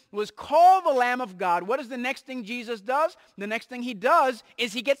Jesus was called the Lamb of God, what is the next thing Jesus does? The next thing he does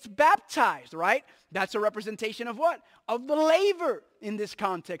is he gets baptized, right? That's a representation of what? Of the laver in this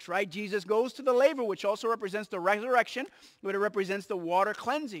context, right? Jesus goes to the laver, which also represents the resurrection, but it represents the water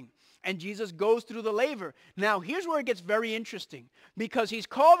cleansing. And Jesus goes through the laver. Now, here's where it gets very interesting, because he's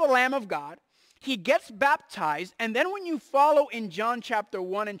called the Lamb of God. He gets baptized, and then when you follow in John chapter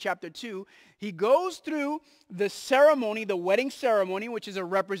 1 and chapter 2, he goes through the ceremony, the wedding ceremony, which is a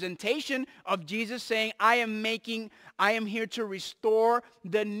representation of Jesus saying, I am here to restore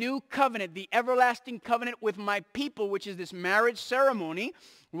the new covenant, the everlasting covenant with my people, which is this marriage ceremony.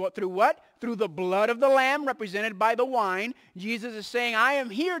 Through what? Through the blood of the Lamb, represented by the wine. Jesus is saying, I am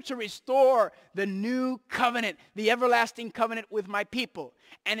here to restore the new covenant, the everlasting covenant with my people.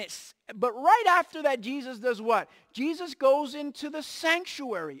 But right after that, Jesus does what? Jesus goes into the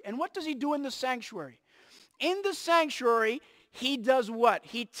sanctuary. And what does he do in the sanctuary? In the sanctuary, he does what?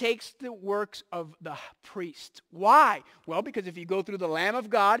 He takes the works of the priest. Why? Well, because if you go through the Lamb of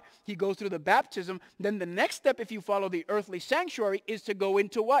God, he goes through the baptism, then the next step, if you follow the earthly sanctuary, is to go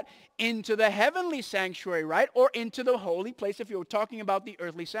into what? Into the heavenly sanctuary, right? Or into the holy place if you're talking about the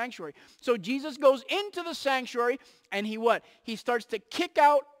earthly sanctuary. So Jesus goes into the sanctuary, and he what? He starts to kick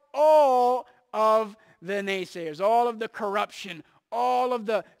out all of the naysayers, all of the corruption, all of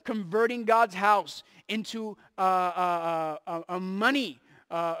the converting God's house into a money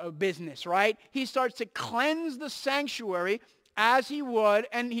business, right? He starts to cleanse the sanctuary as he would,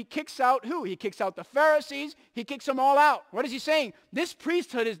 and he kicks out who? He kicks out the Pharisees. He kicks them all out. What is he saying? This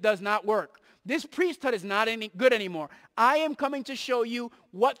priesthood does not work. This priesthood is not any good anymore. I am coming to show you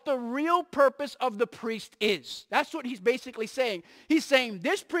what the real purpose of the priest is. That's what he's basically saying. He's saying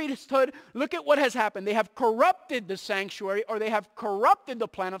this priesthood, look at what has happened. They have corrupted the sanctuary, or they have corrupted the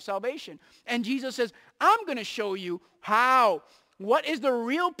plan of salvation. And Jesus says, I'm going to show you how. What is the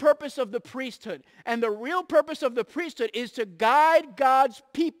real purpose of the priesthood? And the real purpose of the priesthood is to guide God's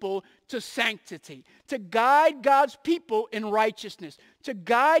people to sanctity, to guide God's people in righteousness, to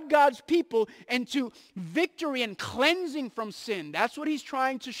guide God's people into victory and cleansing from sin. That's what he's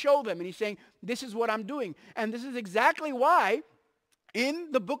trying to show them. And he's saying, this is what I'm doing. And this is exactly why in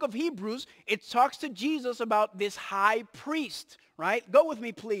the book of Hebrews, it talks to Jesus about this high priest, right? Go with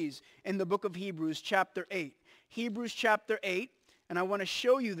me, please, in the book of Hebrews, chapter 8. Hebrews chapter 8. And I want to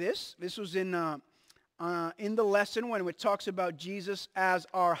show you this. This was in the lesson when it talks about Jesus as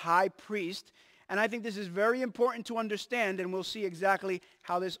our high priest. And I think this is very important to understand, and we'll see exactly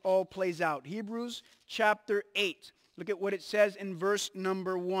how this all plays out. Hebrews chapter 8. Look at what it says in verse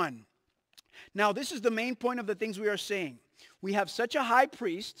number 1. Now, this is the main point of the things we are saying. We have such a high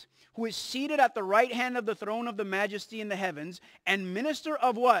priest who is seated at the right hand of the throne of the majesty in the heavens, and minister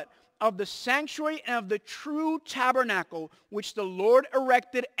of what? Of the sanctuary and of the true tabernacle, which the Lord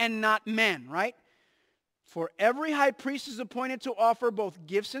erected and not man, right? For every high priest is appointed to offer both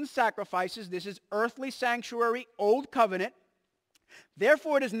gifts and sacrifices. This is earthly sanctuary, old covenant.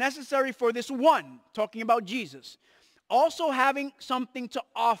 Therefore, it is necessary for this one, talking about Jesus, also having something to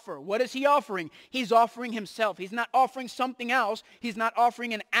offer. What is he offering? He's offering himself. He's not offering something else. He's not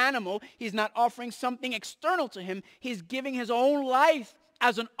offering an animal. He's not offering something external to him. He's giving his own life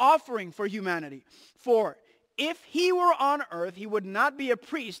as an offering for humanity. For if he were on earth, he would not be a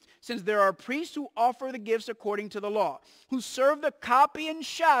priest, since there are priests who offer the gifts according to the law, who serve the copy and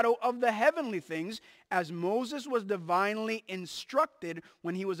shadow of the heavenly things, as Moses was divinely instructed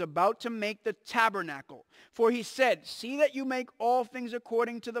when he was about to make the tabernacle. For he said, see that you make all things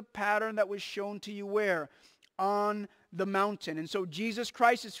according to the pattern that was shown to you where? On the mountain. And so Jesus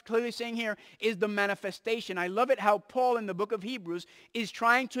Christ is clearly saying here is the manifestation. I love it how Paul in the book of Hebrews is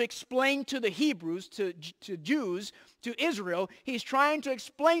trying to explain to the Hebrews, to Jews, to Israel. He's trying to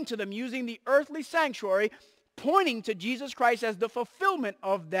explain to them using the earthly sanctuary, pointing to Jesus Christ as the fulfillment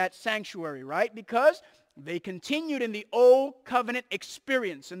of that sanctuary, right? Because they continued in the old covenant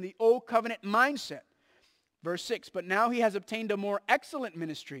experience, in the old covenant mindset. Verse 6, but now he has obtained a more excellent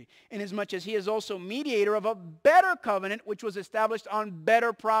ministry, inasmuch as he is also mediator of a better covenant, which was established on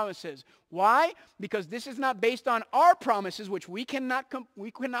better promises. Why? Because this is not based on our promises, which we cannot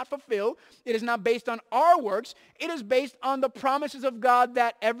fulfill. It is not based on our works. It is based on the promises of God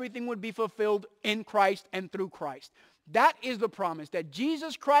that everything would be fulfilled in Christ and through Christ. That is the promise, that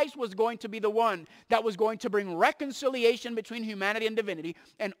Jesus Christ was going to be the one that was going to bring reconciliation between humanity and divinity.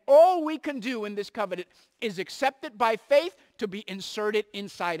 And all we can do in this covenant is accept it by faith to be inserted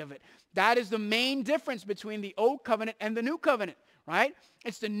inside of it. That is the main difference between the old covenant and the new covenant, right?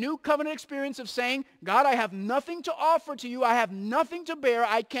 It's the new covenant experience of saying, God, I have nothing to offer to you. I have nothing to bear.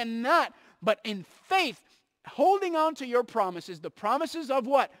 I cannot. But in faith, holding on to your promises, the promises of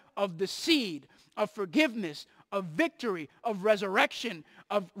what? Of the seed, of forgiveness, of victory, of resurrection,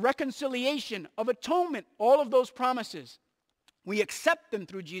 of reconciliation, of atonement, all of those promises. We accept them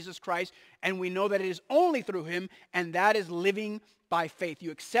through Jesus Christ, and we know that it is only through him, and that is living by faith.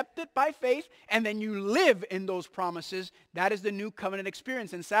 You accept it by faith, and then you live in those promises. That is the new covenant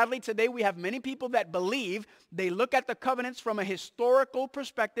experience. And sadly, today we have many people that believe, they look at the covenants from a historical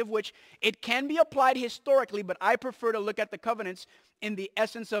perspective, which it can be applied historically, but I prefer to look at the covenants in the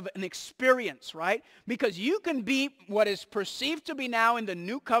essence of an experience, right? Because you can be what is perceived to be now in the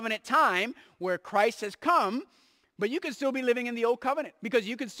new covenant time where Christ has come, but you can still be living in the old covenant, because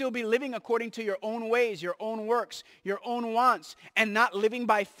you can still be living according to your own ways, your own works, your own wants, and not living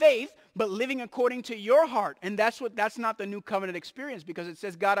by faith, but living according to your heart. And that's not the new covenant experience, because it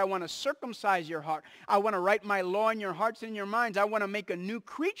says, God, I want to circumcise your heart. I want to write my law in your hearts and in your minds. I want to make a new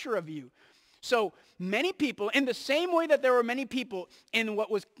creature of you. So many people, in the same way that there were many people in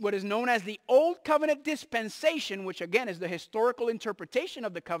what is known as the Old Covenant dispensation, which again is the historical interpretation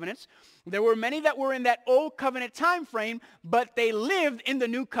of the covenants, there were many that were in that Old Covenant time frame, but they lived in the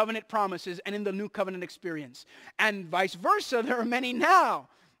New Covenant promises and in the New Covenant experience. And vice versa, there are many now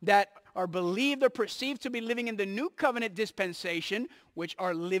that are believed or perceived to be living in the New Covenant dispensation, which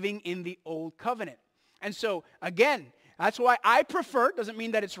are living in the Old Covenant. And so, again, That's why I prefer, doesn't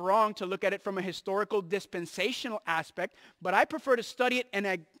mean that it's wrong to look at it from a historical dispensational aspect, but I prefer to study it and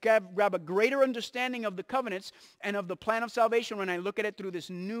I grab a greater understanding of the covenants and of the plan of salvation when I look at it through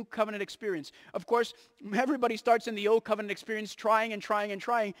this new covenant experience. Of course, everybody starts in the old covenant experience trying and trying and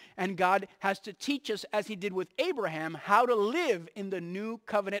trying, and God has to teach us, as he did with Abraham, how to live in the new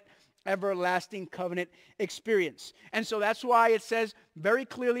covenant, everlasting covenant experience. And so that's why it says very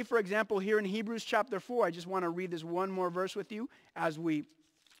clearly, for example, here in Hebrews chapter 4, I just want to read this one more verse with you as we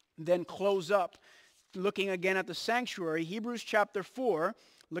then close up, looking again at the sanctuary. Hebrews chapter 4,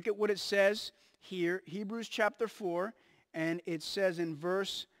 look at what it says here. Hebrews chapter 4, and it says in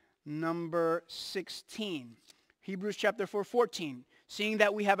verse number 16. Hebrews chapter 4, 14. Seeing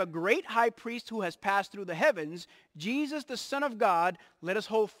that we have a great high priest who has passed through the heavens, Jesus, the Son of God, let us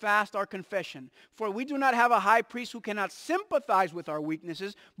hold fast our confession. For we do not have a high priest who cannot sympathize with our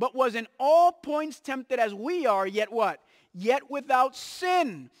weaknesses, but was in all points tempted as we are, yet what? Yet without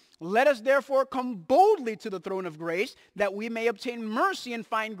sin. Let us therefore come boldly to the throne of grace, that we may obtain mercy and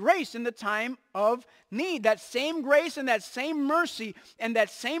find grace in the time of need. That same grace and that same mercy and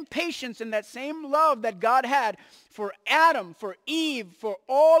that same patience and that same love that God had for Adam, for Eve, for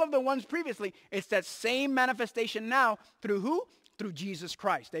all of the ones previously, it's that same manifestation now through who? Through Jesus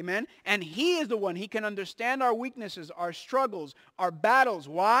Christ. Amen? And he is the one. He can understand our weaknesses, our struggles, our battles.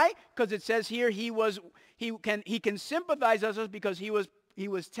 Why? Because it says here he can sympathize with us because he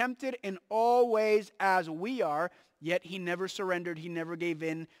was tempted in all ways as we are, yet he never surrendered. He never gave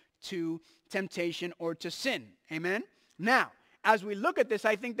in to temptation or to sin. Amen? Now, as we look at this,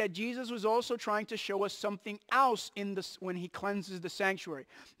 I think that Jesus was also trying to show us something else when he cleanses the sanctuary.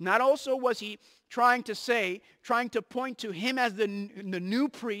 Not also was he trying to point to him as the new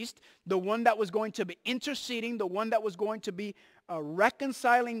priest, the one that was going to be interceding, the one that was going to be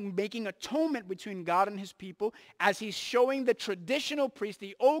reconciling, making atonement between God and his people, as he's showing the traditional priest,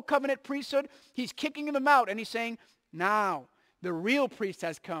 the old covenant priesthood, he's kicking them out and he's saying, now the real priest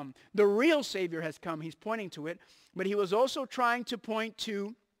has come, the real Savior has come. He's pointing to it, but he was also trying to point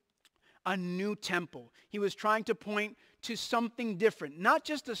to a new temple. He was trying to point to something different, not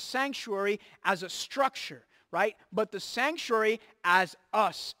just the sanctuary as a structure, right? But the sanctuary as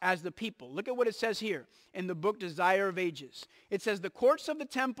us, as the people. Look at what it says here in the book Desire of Ages. It says, the courts of the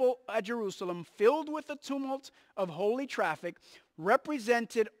temple at Jerusalem, filled with the tumult of holy traffic,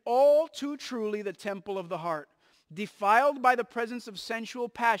 represented all too truly the temple of the heart, defiled by the presence of sensual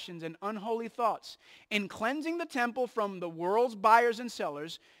passions and unholy thoughts. In cleansing the temple from the world's buyers and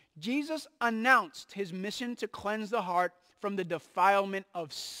sellers, Jesus announced his mission to cleanse the heart from the defilement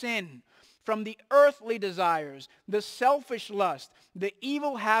of sin, from the earthly desires, the selfish lust, the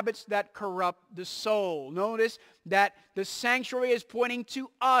evil habits that corrupt the soul. Notice that the sanctuary is pointing to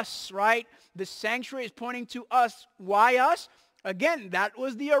us, right? The sanctuary is pointing to us. Why us? Again, that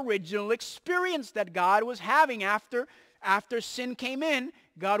was the original experience that God was having after sin came in.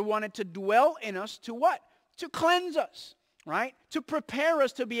 God wanted to dwell in us to what? To cleanse us, right? To prepare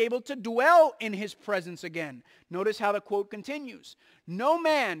us to be able to dwell in his presence again. Notice how the quote continues. No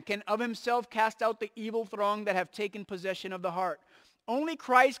man can of himself cast out the evil throng that have taken possession of the heart. Only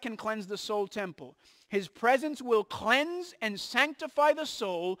Christ can cleanse the soul temple. His presence will cleanse and sanctify the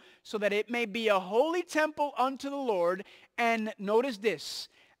soul so that it may be a holy temple unto the Lord. And notice this,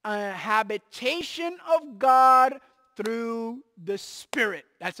 a habitation of God through the Spirit.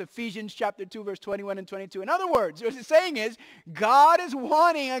 That's Ephesians chapter 2, verse 21 and 22. In other words, what it's saying is, God is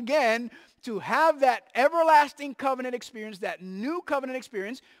wanting again to have that everlasting covenant experience, that new covenant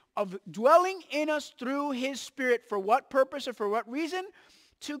experience of dwelling in us through his Spirit. For what purpose or for what reason?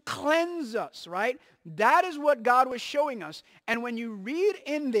 To cleanse us, right? That is what God was showing us. And when you read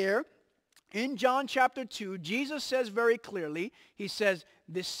in there, in John chapter 2, Jesus says very clearly, he says,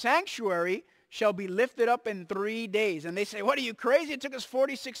 this sanctuary shall be lifted up in 3 days. And they say, what, are you crazy? It took us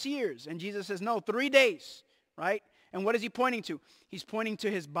 46 years. And Jesus says, no, 3 days, right? And what is he pointing to? He's pointing to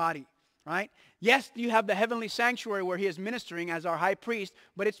his body, right? Yes, you have the heavenly sanctuary where he is ministering as our high priest,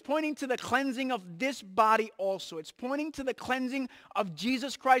 but it's pointing to the cleansing of this body also. It's pointing to the cleansing of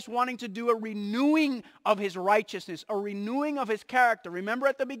Jesus Christ wanting to do a renewing of his righteousness, a renewing of his character. Remember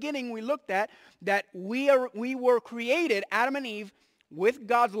at the beginning we looked at that we were created, Adam and Eve, with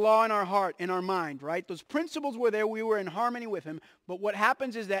God's law in our heart, in our mind, right? Those principles were there. We were in harmony with him. But what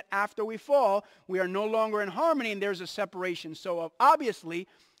happens is that after we fall, we are no longer in harmony and there's a separation. So obviously,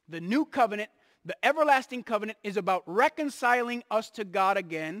 the new covenant, the everlasting covenant, is about reconciling us to God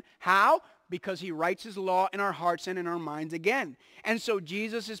again. How? Because he writes his law in our hearts and in our minds again. And so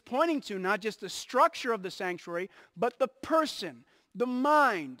Jesus is pointing to not just the structure of the sanctuary, but the person, the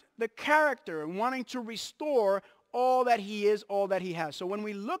mind, the character, and wanting to restore all that he is, all that he has. So when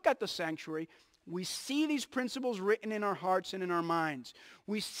we look at the sanctuary, we see these principles written in our hearts and in our minds.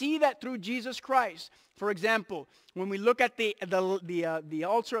 We see that through Jesus Christ. For example, when we look at the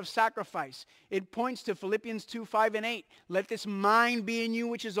altar of sacrifice, it points to Philippians 2, 5, and 8. Let this mind be in you,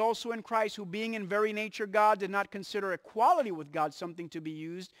 which is also in Christ, who being in very nature God, did not consider equality with God something to be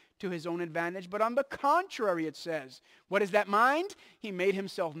used to his own advantage, but on the contrary, it says. What is that mind? He made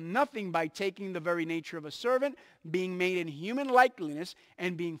himself nothing by taking the very nature of a servant, being made in human likeness,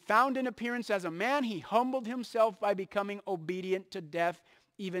 and being found in appearance as a man, he humbled himself by becoming obedient to death,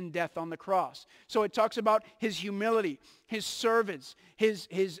 even death on the cross. So it talks about his humility, his service, his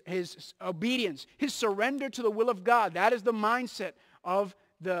obedience, his surrender to the will of God. That is the mindset of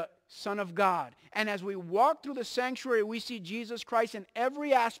the Son of God. And as we walk through the sanctuary, we see Jesus Christ in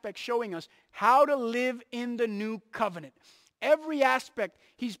every aspect showing us how to live in the new covenant. Every aspect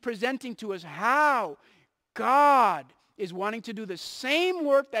he's presenting to us how God is wanting to do the same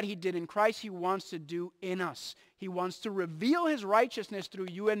work that he did in Christ, he wants to do in us. He wants to reveal his righteousness through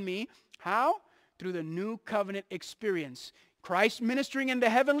you and me. How? Through the new covenant experience. Christ ministering in the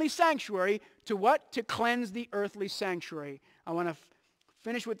heavenly sanctuary to what? To cleanse the earthly sanctuary. I want to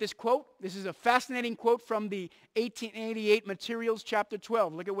finish with this quote. This is a fascinating quote from the 1888 Materials, chapter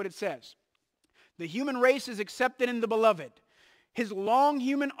 12. Look at what it says. The human race is accepted in the beloved. His long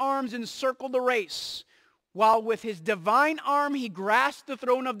human arms encircle the race, while with his divine arm he grasps the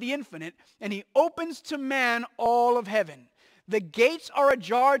throne of the infinite, and he opens to man all of heaven. The gates are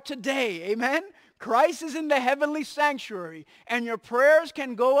ajar today, amen? Christ is in the heavenly sanctuary, and your prayers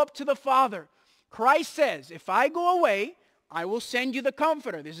can go up to the Father. Christ says, if I go away, I will send you the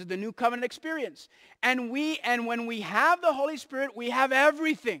Comforter. This is the new covenant experience. And when we have the Holy Spirit, we have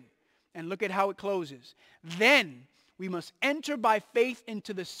everything. And look at how it closes. Then we must enter by faith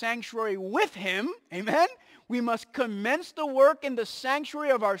into the sanctuary with him. Amen? We must commence the work in the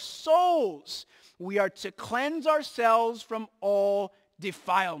sanctuary of our souls. We are to cleanse ourselves from all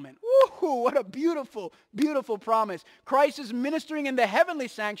defilement. Woo-hoo, what a beautiful, beautiful promise. Christ is ministering in the heavenly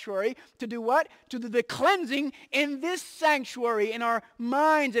sanctuary to do what? To do the cleansing in this sanctuary, in our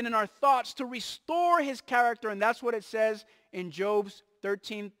minds and in our thoughts, to restore his character. And that's what it says in Job's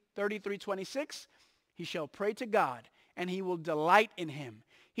 13:33-26. He shall pray to God, and he will delight in him.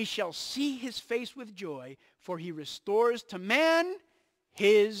 He shall see his face with joy, for he restores to man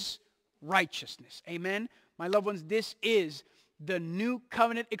his righteousness. Amen? My loved ones, this is the new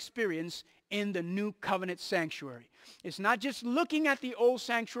covenant experience in the new covenant sanctuary. It's not just looking at the old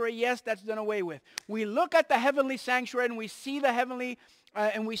sanctuary. Yes, that's done away with. We look at the heavenly sanctuary and we see the heavenly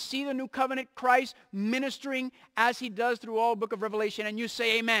and we see the new covenant Christ ministering as he does through all book of Revelation, and you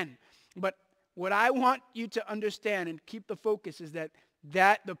say amen. But what I want you to understand and keep the focus is that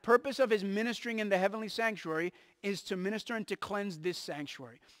the purpose of his ministering in the heavenly sanctuary is to minister and to cleanse this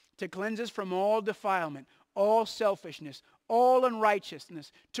sanctuary, to cleanse us from all defilement, all selfishness, all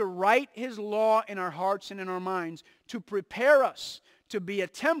unrighteousness, to write his law in our hearts and in our minds, to prepare us to be a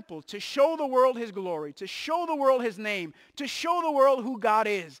temple, to show the world his glory, to show the world his name, to show the world who God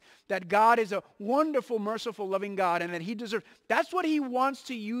is, that God is a wonderful, merciful, loving God, and that he deserves. That's what he wants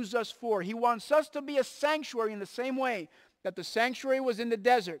to use us for. He wants us to be a sanctuary in the same way that the sanctuary was in the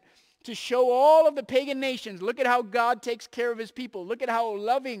desert, to show all of the pagan nations, look at how God takes care of his people. Look at how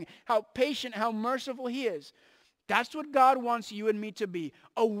loving, how patient, how merciful he is. That's what God wants you and me to be.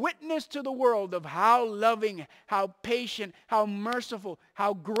 A witness to the world of how loving, how patient, how merciful,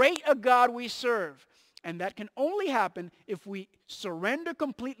 how great a God we serve. And that can only happen if we surrender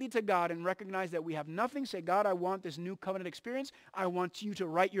completely to God and recognize that we have nothing. Say, God, I want this new covenant experience. I want you to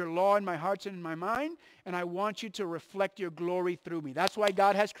write your law in my heart and in my mind. And I want you to reflect your glory through me. That's why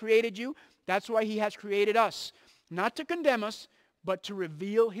God has created you. That's why he has created us. Not to condemn us, but to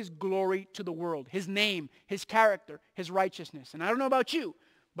reveal his glory to the world, his name, his character, his righteousness. And I don't know about you,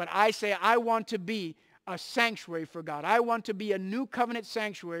 but I say I want to be a sanctuary for God. I want to be a new covenant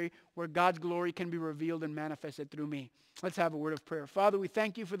sanctuary where God's glory can be revealed and manifested through me. Let's have a word of prayer. Father, we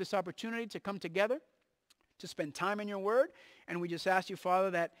thank you for this opportunity to come together, to spend time in your word. And we just ask you,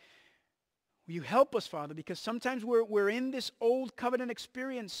 Father, that you help us, Father, because sometimes we're in this old covenant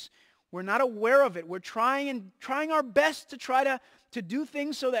experience. We're not aware of it. We're trying our best to try to do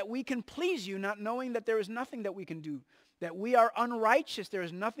things so that we can please you, not knowing that there is nothing that we can do, that we are unrighteous. There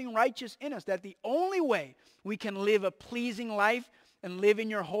is nothing righteous in us, that the only way we can live a pleasing life and live in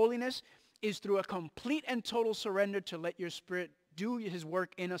your holiness is through a complete and total surrender to let your Spirit do his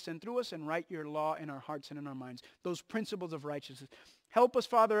work in us and through us and write your law in our hearts and in our minds, those principles of righteousness. Help us,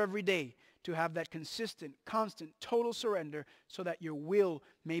 Father, every day to have that consistent, constant, total surrender so that your will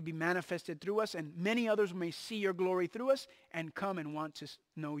may be manifested through us and many others may see your glory through us and come and want to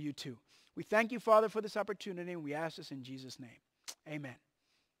know you too. We thank you, Father, for this opportunity, and we ask this in Jesus' name. Amen.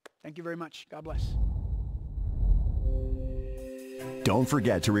 Thank you very much. God bless. Don't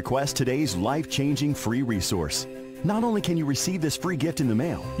forget to request today's life-changing free resource. Not only can you receive this free gift in the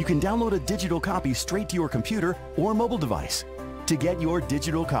mail, you can download a digital copy straight to your computer or mobile device. To get your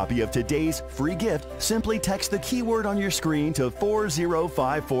digital copy of today's free gift, simply text the keyword on your screen to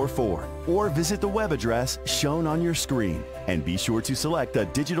 40544 or visit the web address shown on your screen. And be sure to select the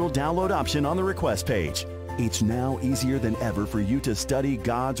digital download option on the request page. It's now easier than ever for you to study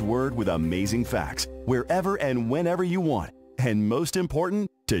God's Word with amazing facts, wherever and whenever you want. And most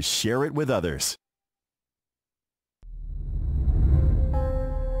important, to share it with others.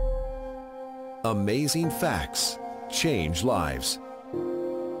 Amazing facts change lives.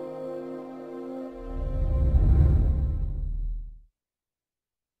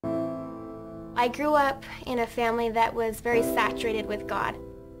 I grew up in a family that was very saturated with God.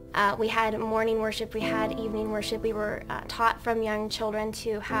 We had morning worship, we had evening worship. We were taught from young children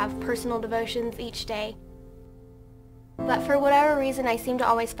to have personal devotions each day. But for whatever reason, I seem to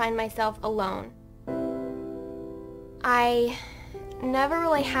always find myself alone. I never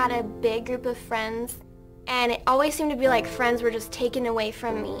really had a big group of friends, and it always seemed to be like friends were just taken away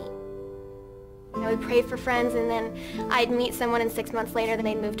from me. I would pray for friends, and then I'd meet someone, and 6 months later, then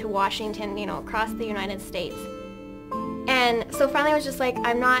they'd move to Washington, across the United States. And so finally I was just like,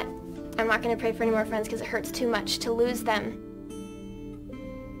 I'm not going to pray for any more friends because it hurts too much to lose them.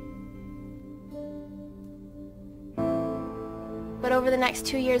 But over the next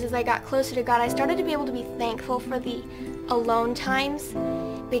 2 years, as I got closer to God, I started to be able to be thankful for the alone times,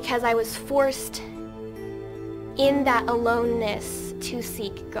 because I was forced in that aloneness to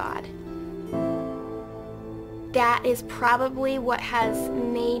seek God. That is probably what has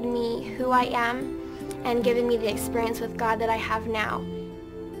made me who I am and given me the experience with God that I have now.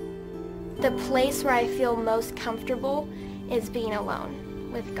 The place where I feel most comfortable is being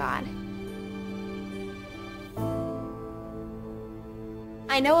alone with God.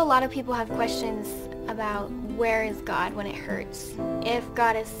 I know a lot of people have questions about where is God when it hurts. If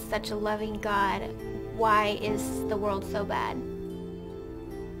God is such a loving God, why is the world so bad?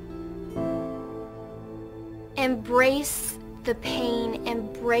 Embrace the pain,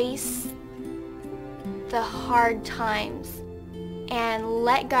 embrace the hard times, and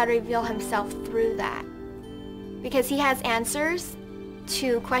let God reveal himself through that. Because he has answers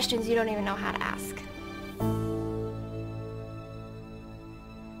to questions you don't even know how to ask.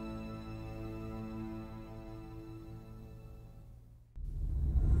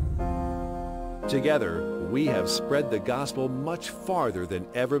 Together, we have spread the gospel much farther than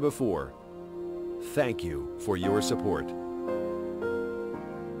ever before. Thank you for your support.